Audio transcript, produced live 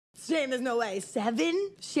Shane, there's no way.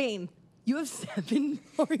 7? Shane, you have 7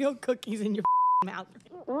 Oreo cookies in your mouth.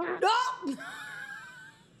 Oh!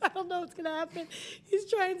 I don't know what's gonna happen. He's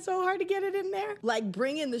trying so hard to get it in there. Like,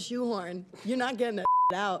 bring in the shoehorn. You're not getting that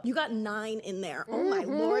out. You got 9 in there. Oh my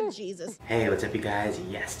Lord Jesus. Hey, what's up you guys?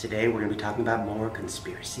 Yes, today we're gonna be talking about more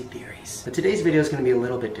conspiracy theories. But today's video is gonna be a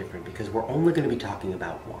little bit different because we're only gonna be talking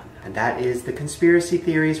about one. And that is the conspiracy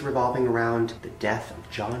theories revolving around the death of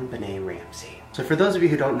JonBenét Ramsey. So for those of you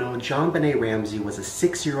who don't know, JonBenét Ramsey was a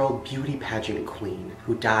 6-year-old beauty pageant queen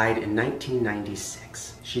who died in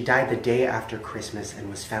 1996. She died the day after Christmas and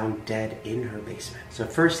was found dead in her basement. So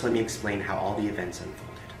first, let me explain how all the events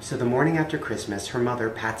unfolded. So the morning after Christmas, her mother,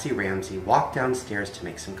 Patsy Ramsey, walked downstairs to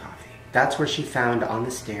make some coffee. That's where she found on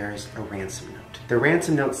the stairs a ransom note. The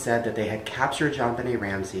ransom note said that they had captured JonBenét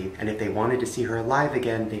Ramsey, and if they wanted to see her alive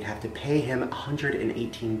again, they'd have to pay him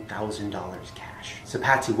 $118,000 cash. So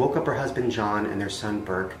Patsy woke up her husband John and their son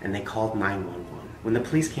Burke, and they called 911. When the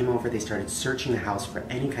police came over, they started searching the house for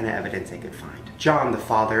any kind of evidence they could find. John, the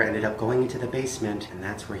father, ended up going into the basement, and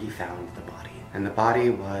that's where he found the body. And the body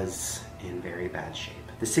was in very bad shape.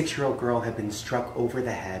 The 6-year-old girl had been struck over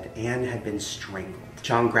the head and had been strangled.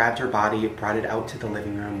 John grabbed her body, brought it out to the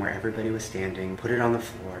living room where everybody was standing, put it on the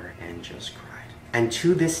floor, and just cried. And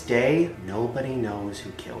to this day, nobody knows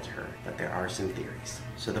who killed her, but there are some theories.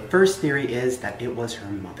 So the first theory is that it was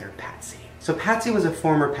her mother, Patsy. So Patsy was a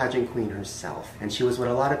former pageant queen herself, and she was what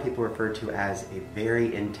a lot of people refer to as a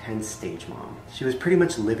very intense stage mom. She was pretty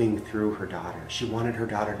much living through her daughter. She wanted her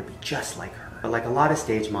daughter to be just like her. But like a lot of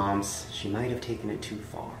stage moms, she might have taken it too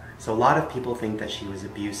far. So a lot of people think that she was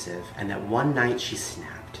abusive and that one night she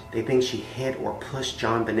snapped. They think she hit or pushed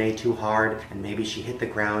JonBenét too hard, and maybe she hit the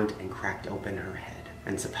ground and cracked open her head.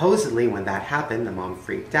 And supposedly when that happened, the mom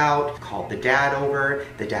freaked out, called the dad over.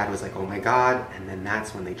 The dad was like, oh my God, and then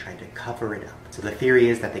that's when they tried to cover it up. So the theory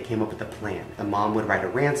is that they came up with a plan. The mom would write a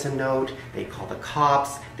ransom note, they'd call the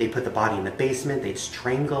cops, they'd put the body in the basement, they'd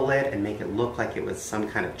strangle it and make it look like it was some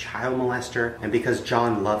kind of child molester. And because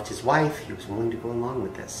John loved his wife, he was willing to go along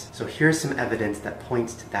with this. So here's some evidence that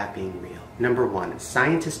points to that being real. Number 1,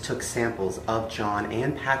 scientists took samples of John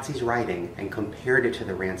and Patsy's writing and compared it to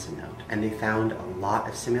the ransom note, and they found a lot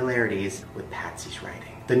of similarities with Patsy's writing.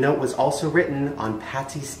 The note was also written on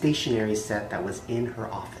Patsy's stationery set that was in her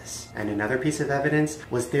office. And another piece of evidence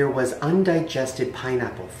was there was undigested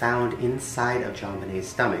pineapple found inside of JonBenét's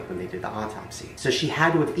stomach when they did the autopsy. So she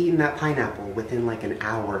had to have eaten that pineapple within like an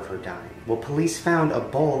hour of her dying. Well, police found a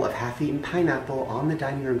bowl of half-eaten pineapple on the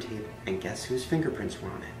dining room table. And guess whose fingerprints were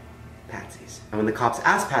on it? Patsy's. And when the cops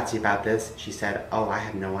asked Patsy about this, she said, oh, I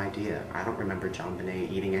had no idea. I don't remember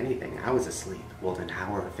JonBenét eating anything. I was asleep. Well, then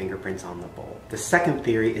how are her fingerprints on the bowl? The second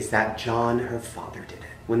theory is that John, her father, did it.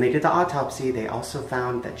 When they did the autopsy, they also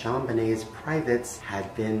found that JonBenét's privates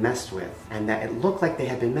had been messed with, and that it looked like they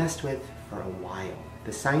had been messed with for a while.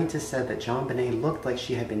 The scientists said that JonBenét looked like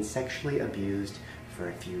she had been sexually abused for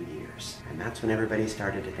a few years. And that's when everybody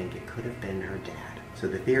started to think it could have been her dad. So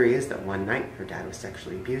the theory is that one night her dad was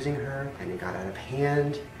sexually abusing her and it got out of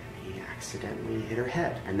hand and he accidentally hit her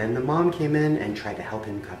head. And then the mom came in and tried to help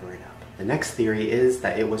him cover it up. The next theory is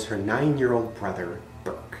that it was her 9-year-old brother,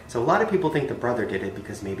 Burke. So a lot of people think the brother did it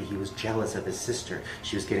because maybe he was jealous of his sister.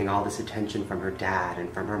 She was getting all this attention from her dad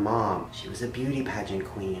and from her mom. She was a beauty pageant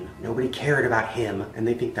queen. Nobody cared about him, and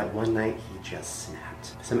they think that one night he just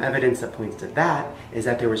snapped. Some evidence that points to that is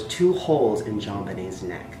that there was 2 holes in JonBenét's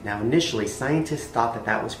neck. Now initially, scientists thought that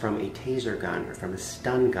that was from a taser gun or from a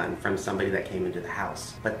stun gun from somebody that came into the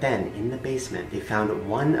house. But then, in the basement, they found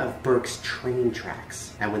one of Burke's train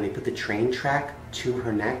tracks. And when they put the train track to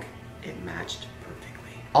her neck, it matched perfectly.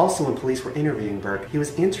 Also, when police were interviewing Burke, he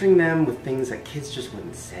was answering them with things that kids just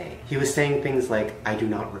wouldn't say. He was saying things like, I do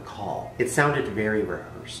not recall. It sounded very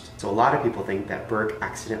rehearsed. So a lot of people think that Burke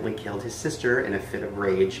accidentally killed his sister in a fit of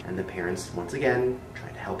rage, and the parents, once again,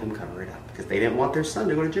 tried to help him cover it up because they didn't want their son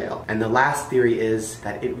to go to jail. And the last theory is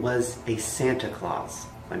that it was a Santa Claus.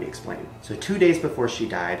 Let me explain. So 2 days before she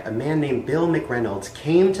died, a man named Bill McReynolds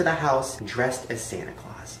came to the house dressed as Santa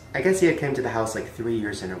Claus. I guess he had come to the house like 3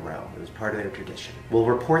 years in a row. It was part of their tradition. Well,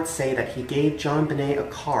 reports say that he gave JonBenét a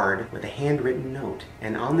card with a handwritten note.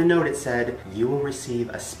 And on the note it said, you will receive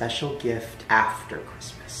a special gift after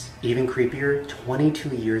Christmas. Even creepier,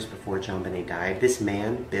 22 years before JonBenét died, this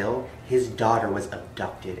man, Bill, his daughter was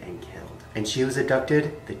abducted and killed. And she was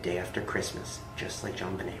abducted the day after Christmas, just like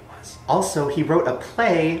JonBenét was. Also, he wrote a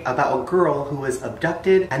play about a girl who was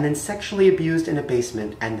abducted and then sexually abused in a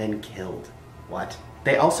basement and then killed. What?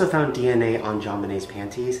 They also found DNA on JonBenét's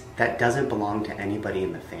panties that doesn't belong to anybody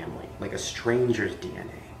in the family, like a stranger's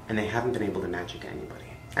DNA, and they haven't been able to match it to anybody.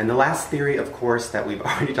 And the last theory, of course, that we've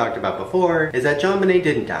already talked about before, is that JonBenét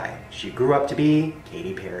didn't die. She grew up to be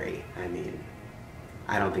Katy Perry. I mean,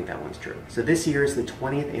 I don't think that one's true. So this year is the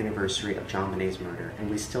 20th anniversary of JonBenét's murder, and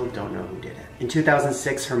we still don't know who did it. In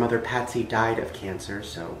 2006, her mother Patsy died of cancer,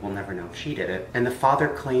 so we'll never know if she did it. And the father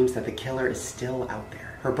claims that the killer is still out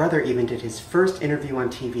there. Her brother even did his first interview on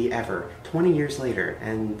TV ever, 20 years later,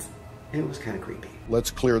 and it was kind of creepy.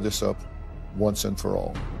 Let's clear this up once and for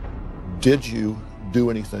all. Did you do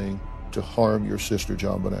anything to harm your sister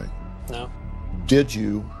JonBenét? No. Did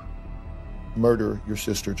you murder your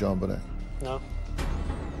sister JonBenét? No.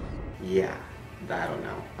 Yeah, I don't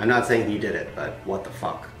know. I'm not saying he did it, but what the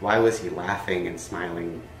fuck? Why was he laughing and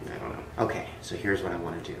smiling? I don't know. Okay, so here's what I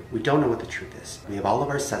want to do. We don't know what the truth is. We have all of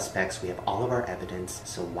our suspects, we have all of our evidence,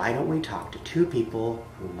 so why don't we talk to two people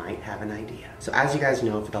who might have an idea? So as you guys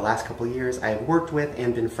know, for the last couple of years, I have worked with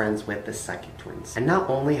and been friends with the Psychic Twins. And not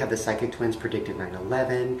only have the Psychic Twins predicted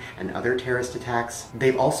 9/11 and other terrorist attacks,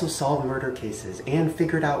 they've also solved murder cases and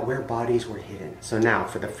figured out where bodies were hidden. So now,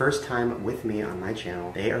 for the first time with me on my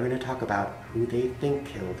channel, they are going to talk about who they think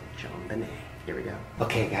killed JonBenét. Here we go.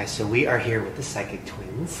 Okay guys, so we are here with the Psychic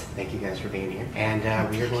Twins. Thank you guys for being here. And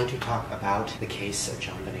we are going to talk about the case of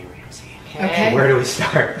JonBenét Ramsey. Okay. Where do we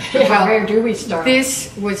start? Well, where do we start?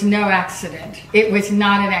 This was no accident. It was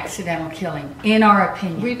not an accidental killing, in our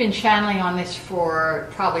opinion. We've been channeling on this for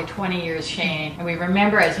probably 20 years, Shane. And we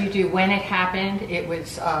remember, as you do, when it happened. It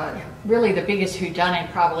was really the biggest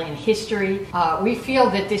whodunit probably in history. We feel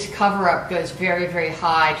that this cover-up goes very, very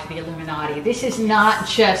high to the Illuminati. This is not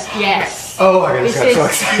just, yes. Oh, I just got so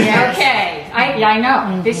excited. Yeah, okay, I know.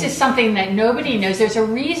 Mm-hmm. This is something that nobody knows. There's a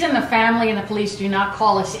reason the family and the police do not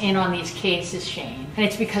call us in on these cases, Shane. And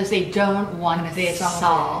it's because they don't want this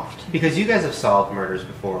solved. Because you guys have solved murders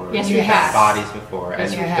before. Yes, you we have. Bodies before.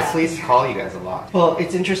 Yes, and we the have. police call you guys a lot. Well,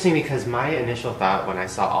 it's interesting because my initial thought when I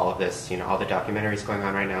saw all of this, you know, all the documentaries going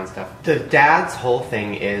on right now and stuff, the dad's whole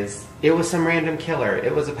thing is, it was some random killer.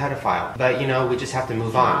 It was a pedophile. But, you know, we just have to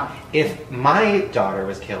move on. If my daughter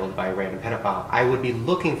was killed by a random pedophile, I would be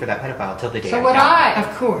looking for that pedophile till the day So would I.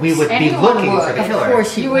 Of course. We would be Anyone looking would. for the Of killer. Of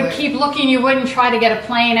course You would keep looking. You wouldn't try to get a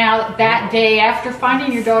plane out that day after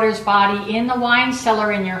finding your daughter's body in the wine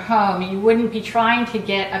cellar in your home. You wouldn't be trying to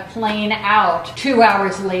get a plane out 2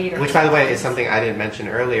 hours later. Which, by the way, is something I didn't mention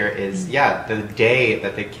earlier, is, yeah, the day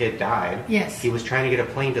that the kid died, yes, he was trying to get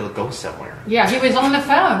a plane to go somewhere. Yeah, he was on the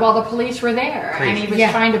phone while the police were there. Crazy. And he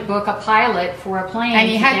was trying to book a pilot for a plane and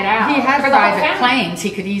he to had, get out. He had for the whole private family. planes.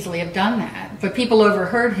 He could easily have done that. But people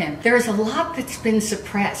overheard him. There's a lot that's been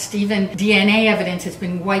suppressed. Even DNA evidence has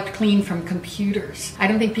been wiped clean from computers. I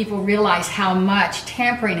don't think people realize how much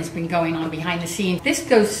tampering has been going on behind the scenes. This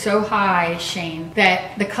goes so high, Shane,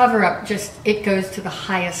 that the cover-up just, it goes to the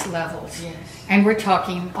highest levels. Yes. And we're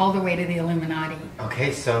talking all the way to the Illuminati.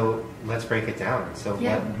 Okay, so let's break it down. So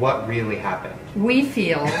what really happened? We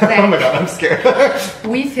feel that... Oh my god, I'm scared.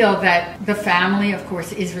 We feel that the family, of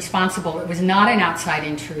course, is responsible. It was not an outside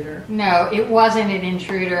intruder. No, it wasn't an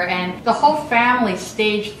intruder, and the whole family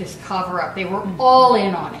staged this cover-up. They were all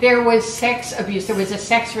in on it. There was sex abuse. There was a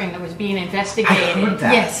sex ring that was being investigated. I heard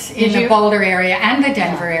that. Yes, in the Boulder area and the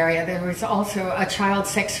Denver area. There was also a child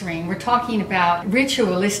sex ring. We're talking about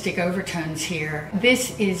ritualistic overtones here.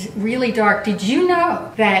 This is really dark. Did you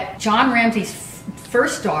know that John Ramsey's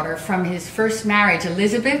first daughter from his first marriage,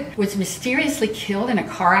 Elizabeth, was mysteriously killed in a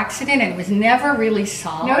car accident and it was never really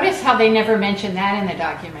solved? Notice how they never mentioned that in the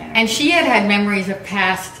documentary. And she had had memories of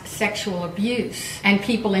past sexual abuse and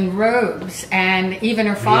people in robes, and even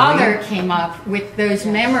her father came up with those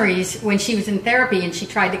memories when she was in therapy, and she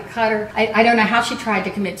tried to cut her. I don't know how she tried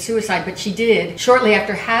to commit suicide, but she did shortly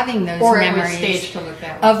after having those memories staged to look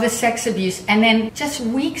that way. of the sex abuse. And then just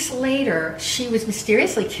weeks later, she was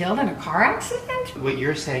mysteriously killed in a car accident. What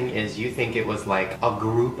you're saying is you think it was like a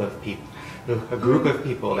group of people. A group of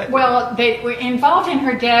people that... Well, they were involved in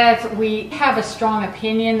her death. We have a strong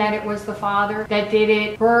opinion that it was the father that did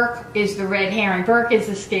it. Burke is the red herring. Burke is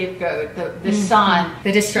the scapegoat, the son.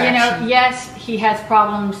 The distraction. You know, yes, he has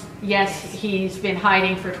problems. Yes, he's been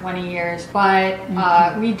hiding for 20 years. But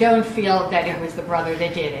we don't feel that it was the brother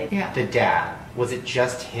that did it. Yeah. The dad. Was it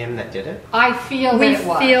just him that did it? I feel We that it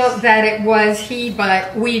was. feel that it was he,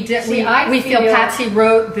 but we feel Patsy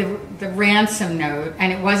wrote the ransom note,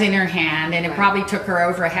 and it was in her hand, and it probably took her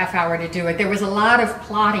over a half hour to do it. There was a lot of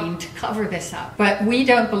plotting to cover this up, but we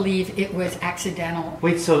don't believe it was accidental.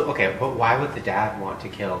 Wait, so, okay, but why would the dad want to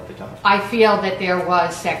kill the daughter? I feel that there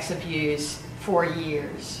was sex abuse for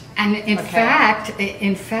years. And in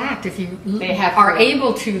fact, if you are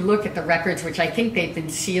able to look at the records, which I think they've been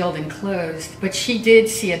sealed and closed, but she did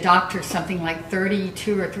see a doctor something like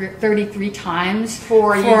 32 or 33 times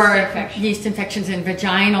for yeast infections and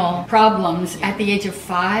vaginal problems at the age of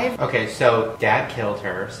 5. Okay, so dad killed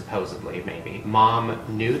her, supposedly, maybe. Mom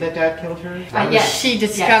knew that dad killed her? Yes, she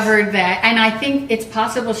discovered that. And I think it's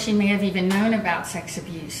possible she may have even known about sex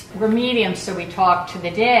abuse. We're mediums, so we talk to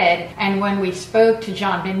the dead. And when we spoke to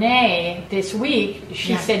JonBenét this week,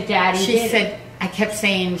 she said Daddy did it. I kept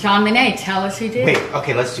saying, JonBenét, tell us who did it. Wait,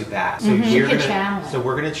 okay, let's do that. So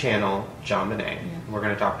we're gonna channel JonBenét. We're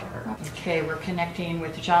gonna talk to her. Okay, we're connecting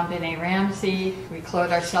with JonBenét Ramsey. We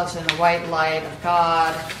clothe ourselves in the white light of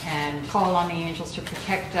God and call on the angels to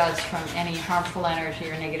protect us from any harmful energy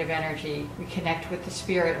or negative energy. We connect with the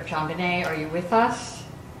spirit of JonBenét. Are you with us?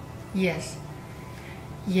 Yes.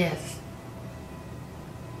 Yes.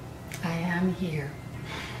 I am here.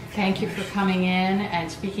 Thank you for coming in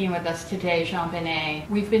and speaking with us today, JonBenét.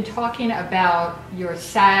 We've been talking about your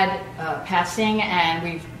sad passing, and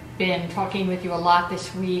we've been talking with you a lot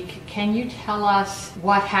this week. Can you tell us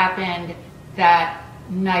what happened that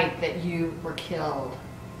night that you were killed?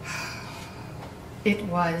 It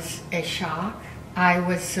was a shock. I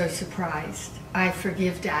was so surprised. I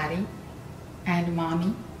forgive Daddy and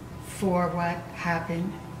Mommy for what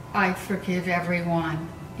happened. I forgive everyone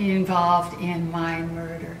involved in my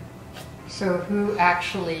murder. So who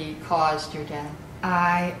actually caused your death?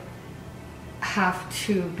 I have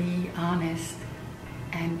to be honest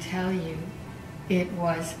and tell you it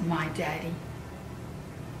was my daddy.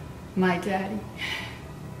 My daddy.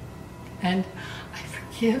 And I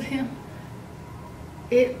forgive him.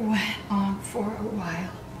 It went on for a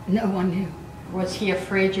while. No one knew. Was he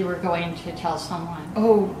afraid you were going to tell someone?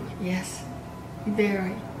 Oh, yes.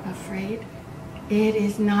 Very afraid. It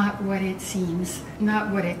is not what it seems.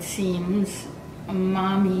 Not what it seems.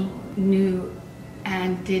 Mommy knew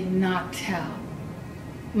and did not tell.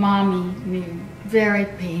 Mommy knew. Very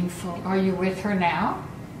painful. Are you with her now?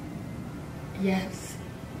 Yes.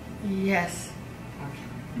 Yes.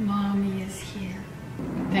 Okay. Mommy is here.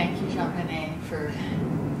 Thank you, JonBenét, for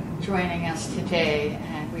joining us today,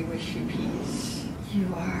 and we wish you peace.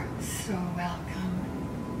 You are so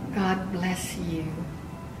welcome. God bless you.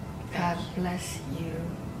 God bless you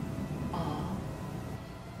all.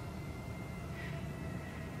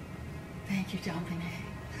 Thank you, JonBenét.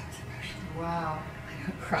 That was emotional. Wow. I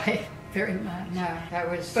don't cry very much. No, that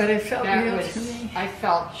was... But it felt real to me. I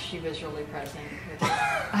felt she was really present.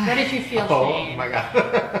 What did you feel, Shane? Oh my God.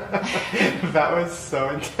 That was so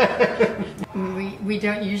intense. We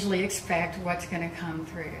don't usually expect what's going to come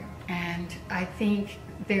through. And I think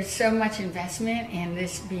there's so much investment in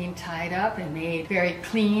this being tied up and made very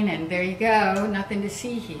clean, and there you go, nothing to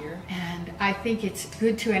see here. And I think it's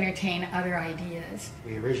good to entertain other ideas.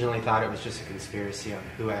 We originally thought it was just a conspiracy on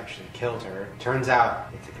who actually killed her. Turns out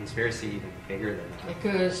it's a conspiracy even bigger than that. It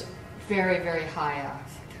goes very, very high up.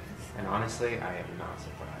 And honestly, I am not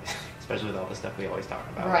surprised. Especially with all the stuff we always talk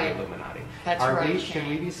about, right. The Illuminati. That's right. Should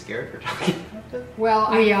we be scared for talking about this?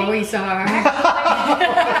 Well, we always are.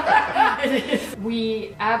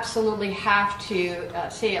 We absolutely have to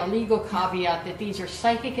say a legal caveat that these are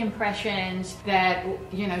psychic impressions that,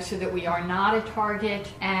 you know, so that we are not a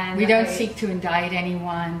target, and we don't seek to indict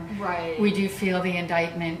anyone. Right. We do feel the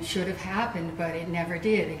indictment should have happened, but it never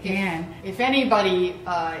did. Again, if anybody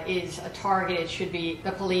is a target, it should be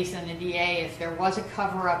the police and the DA. If there was a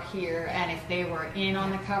cover-up here, and if they were in on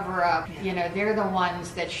the cover-up, you know, they're the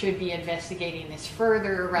ones that should be investigating this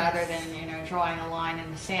further rather than, you know, drawing a line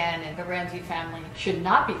in the sand. And the Ramsey family should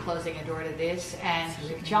not be closing a door to this. And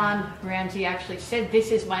John Ramsey actually said, "This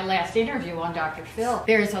is my last interview on Dr. Phil."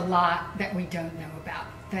 There's a lot that we don't know about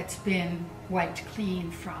that's been wiped clean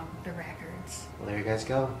from the records. Well, there you guys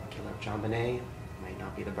go. Killer JonBenét might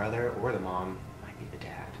not be the brother or the mom, might be the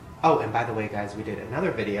dad. Oh, and by the way, guys, we did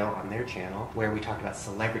another video on their channel where we talked about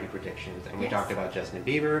celebrity predictions, and we talked about Justin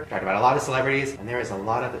Bieber, talked about a lot of celebrities, and there is a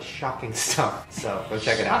lot of the shocking stuff. So go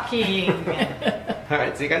check it out. Shocking. All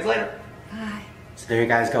right, see you guys later. Bye. So there you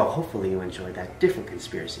guys go. Hopefully you enjoyed that different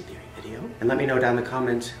conspiracy theory video. And let me know down in the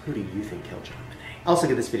comments, who do you think killed JonBenét? Also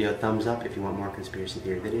give this video a thumbs up if you want more conspiracy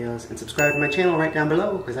theory videos, and subscribe to my channel right down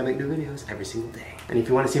below because I make new videos every single day. And if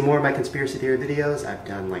you want to see more of my conspiracy theory videos, I've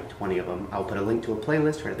done like 20 of them. I'll put a link to a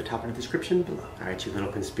playlist right at the top of the description below. Alright, you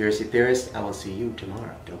little conspiracy theorists, I will see you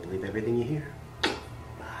tomorrow. Don't believe everything you hear.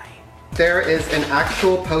 Bye. There is an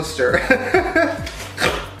actual poster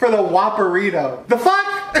for the Whopperito. The fuck?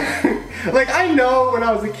 Like, I know when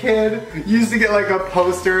I was a kid, you used to get like a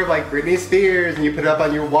poster of like Britney Spears and you put it up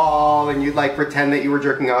on your wall and you'd like pretend that you were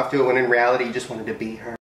jerking off to it when in reality you just wanted to be her.